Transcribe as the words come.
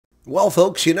Well,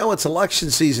 folks, you know it's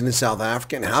election season in South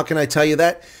Africa, and how can I tell you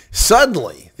that?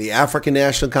 Suddenly, the African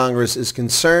National Congress is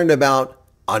concerned about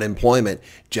unemployment,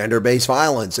 gender-based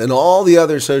violence, and all the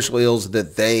other social ills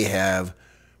that they have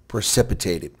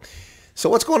precipitated. So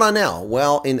what's going on now?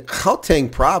 Well, in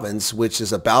Gauteng province, which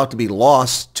is about to be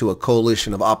lost to a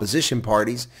coalition of opposition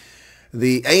parties,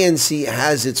 the ANC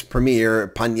has its premier,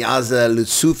 Panyaza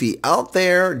Lesufi, out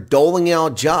there doling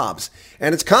out jobs.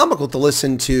 And it's comical to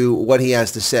listen to what he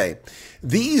has to say.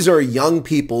 These are young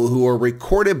people who are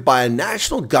recorded by a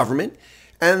national government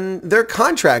and their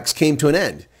contracts came to an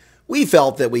end. We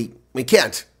felt that we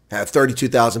can't have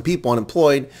 32,000 people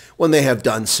unemployed when they have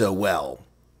done so well.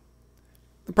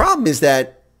 The problem is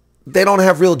that they don't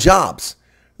have real jobs.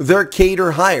 They're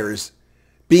cater hires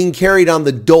being carried on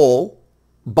the dole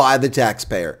by the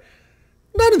taxpayer.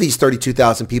 None of these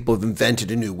 32,000 people have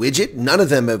invented a new widget. None of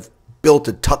them have built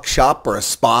a tuck shop or a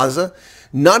spaza.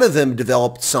 None of them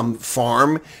developed some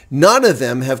farm. None of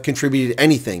them have contributed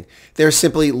anything. They're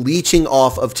simply leeching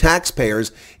off of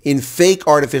taxpayers in fake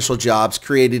artificial jobs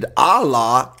created a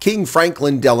la King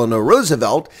Franklin Delano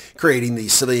Roosevelt, creating the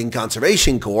Civilian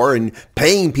Conservation Corps and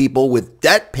paying people with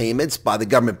debt payments by the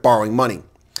government borrowing money.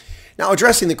 Now,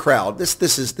 addressing the crowd, this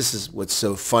is what's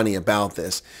so funny about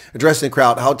this. Addressing the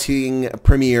crowd, Gauteng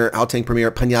Premier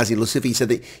Panyaza Lesufi said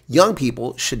that young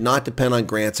people should not depend on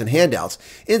grants and handouts.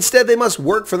 Instead, they must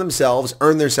work for themselves,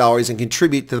 earn their salaries, and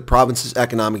contribute to the province's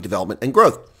economic development and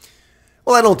growth.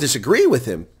 Well, I don't disagree with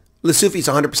him. Lesufi's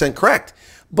 100% correct.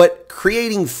 But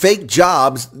creating fake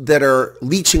jobs that are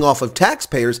leeching off of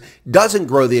taxpayers doesn't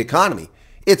grow the economy.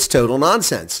 It's total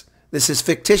nonsense. This is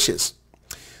fictitious.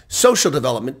 Social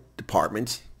Development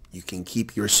Department, you can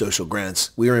keep your social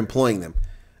grants. We are employing them.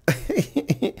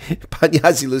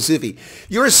 Panyaza Lesufi,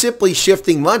 you're simply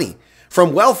shifting money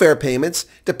from welfare payments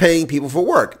to paying people for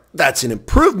work. That's an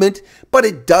improvement, but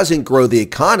it doesn't grow the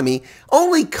economy.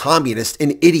 Only communists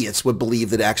and idiots would believe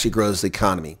that it actually grows the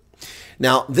economy.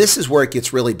 Now, this is where it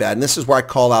gets really bad, and this is where I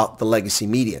call out the legacy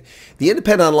media. The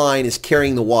independent online is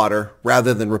carrying the water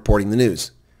rather than reporting the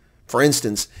news. For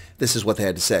instance, this is what they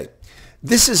had to say.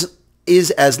 This is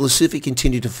as Lesufi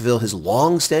continued to fulfill his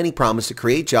long-standing promise to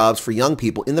create jobs for young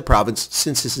people in the province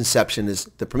since his inception as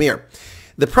the premier.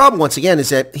 The problem, once again, is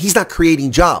that he's not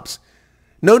creating jobs.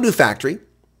 No new factory,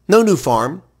 no new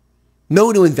farm, no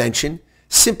new invention,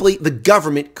 simply the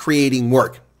government creating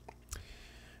work.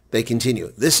 They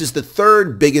continue. This is the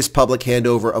third biggest public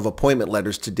handover of appointment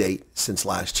letters to date since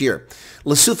last year.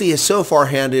 Lesufi has so far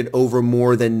handed over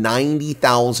more than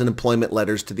 90,000 employment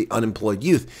letters to the unemployed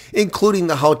youth, including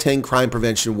the Gauteng crime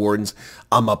prevention wardens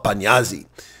Panyaza,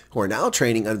 who are now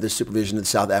training under the supervision of the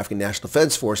South African National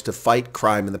Defense Force to fight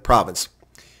crime in the province.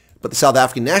 But the South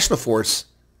African National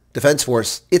Defense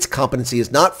Force, its competency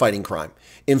is not fighting crime.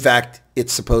 In fact,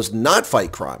 it's supposed to not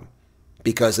fight crime,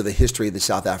 because of the history of the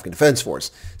South African Defense Force.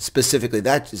 Specifically,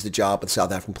 that is the job of the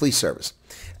South African Police Service.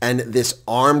 And this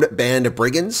armed band of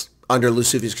brigands under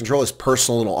Lesufi's control, his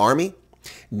personal little army,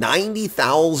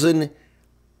 90,000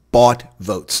 bought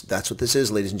votes. That's what this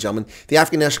is, ladies and gentlemen. The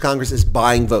African National Congress is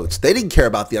buying votes. They didn't care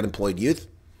about the unemployed youth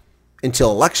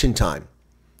until election time.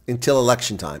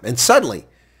 And suddenly,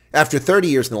 after 30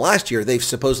 years in the last year, they've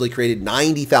supposedly created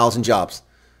 90,000 jobs.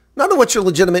 None of which are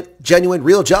legitimate, genuine,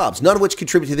 real jobs. None of which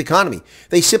contribute to the economy.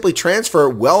 They simply transfer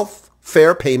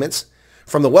welfare payments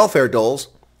from the welfare doles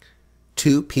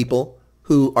to people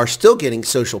who are still getting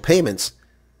social payments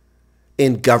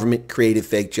in government-created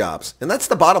fake jobs. And that's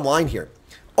the bottom line here.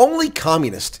 Only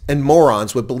communists and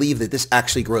morons would believe that this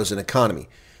actually grows an economy.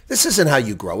 This isn't how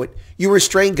you grow it. You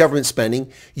restrain government spending.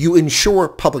 You ensure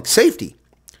public safety.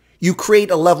 You create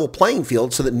a level playing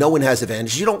field so that no one has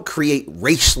advantage. You don't create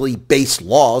racially based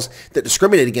laws that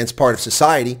discriminate against part of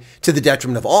society to the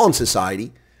detriment of all in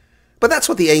society. But that's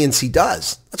what the ANC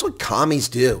does. That's what commies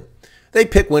do. They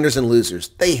pick winners and losers.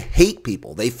 They hate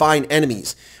people. They find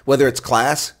enemies, whether it's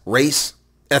class, race,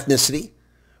 ethnicity,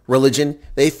 religion.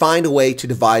 They find a way to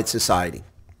divide society.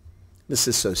 This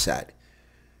is so sad.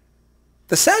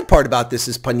 The sad part about this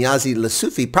is Panyaza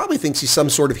Lesufi probably thinks he's some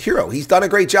sort of hero. He's done a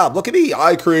great job. Look at me.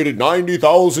 I created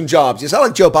 90,000 jobs. You sound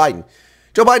like Joe Biden.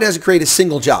 Joe Biden hasn't created a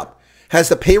single job. Has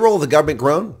the payroll of the government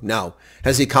grown? No.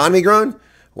 Has the economy grown?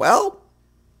 Well,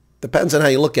 depends on how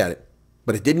you look at it.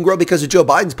 But it didn't grow because of Joe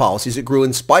Biden's policies. It grew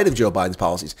in spite of Joe Biden's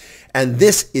policies. And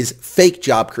this is fake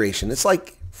job creation. It's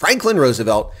like Franklin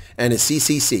Roosevelt and his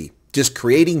CCC, just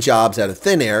creating jobs out of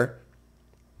thin air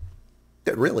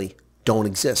that really don't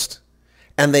exist.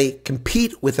 And they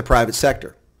compete with the private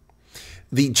sector.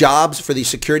 The jobs for the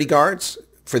security guards,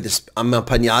 for this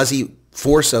Panyaza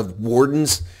force of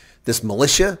wardens, this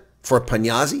militia for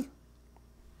Panyaza,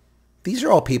 These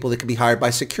are all people that could be hired by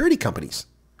security companies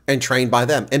and trained by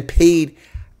them and paid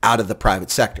out of the private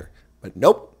sector. But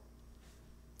nope,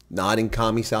 not in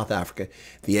commie South Africa.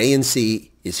 The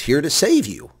ANC is here to save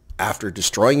you after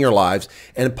destroying your lives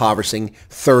and impoverishing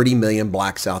 30 million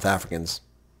black South Africans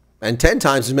and 10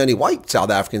 times as many white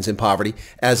South Africans in poverty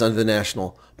as under the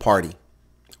National Party.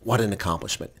 What an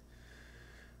accomplishment.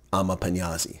 I'm a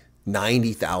Panyaza.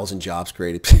 90,000 jobs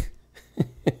created.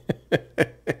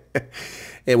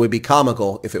 It would be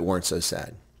comical if it weren't so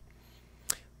sad.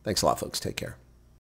 Thanks a lot, folks. Take care.